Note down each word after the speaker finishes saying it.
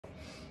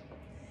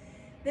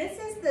This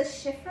is the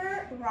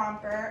Schiffer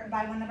Romper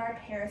by one of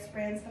our Paris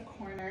brands, The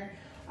Corner.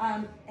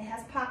 It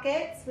has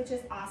pockets, which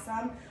is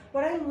awesome.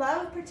 What I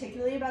love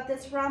particularly about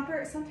this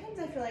romper, sometimes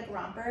I feel like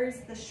rompers,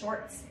 the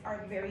shorts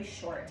are very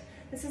short.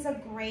 This is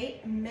a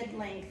great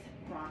mid-length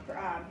romper,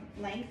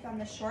 length on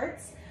the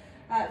shorts.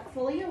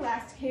 Fully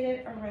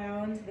elasticated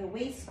around the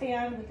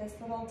waistband with this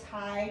little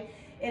tie.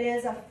 It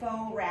is a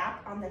faux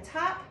wrap on the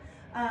top,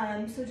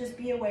 so just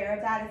be aware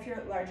of that. If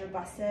you're larger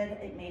busted,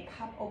 it may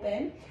pop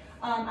open.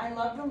 I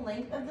love the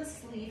length of the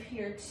sleeve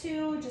here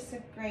too, just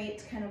a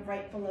great kind of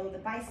right below the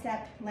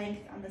bicep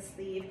length on the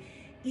sleeve.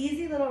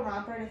 Easy little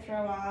romper to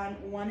throw on,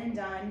 one and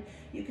done.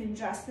 You can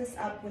dress this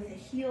up with a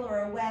heel or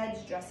a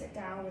wedge, dress it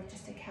down with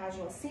just a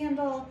casual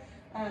sandal.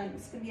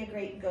 It's gonna be a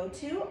great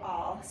go-to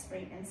all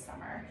spring and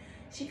summer.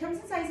 She comes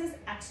in sizes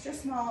extra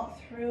small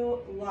through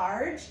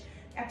large.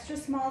 Extra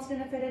small is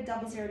gonna fit a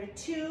 00 to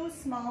 2,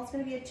 small is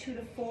gonna be a 2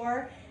 to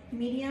 4,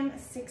 medium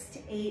 6 to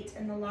 8,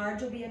 and the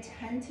large will be a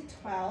 10 to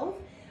 12.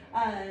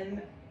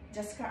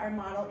 Jessica, our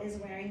model, is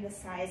wearing the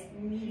size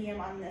medium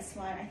on this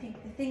one. I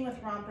think the thing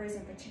with rompers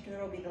in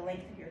particular will be the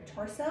length of your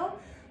torso,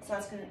 so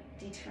that's going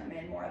to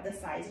determine more of the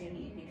size you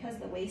need. Because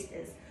the waist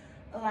is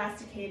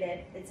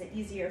elasticated, it's an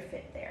easier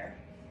fit there.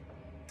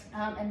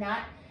 And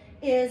that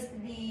is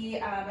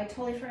the, I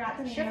totally forgot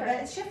the name of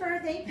it. Schiffer,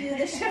 thank you,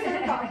 the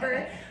Schiffer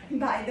Romper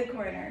by The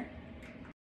Corner.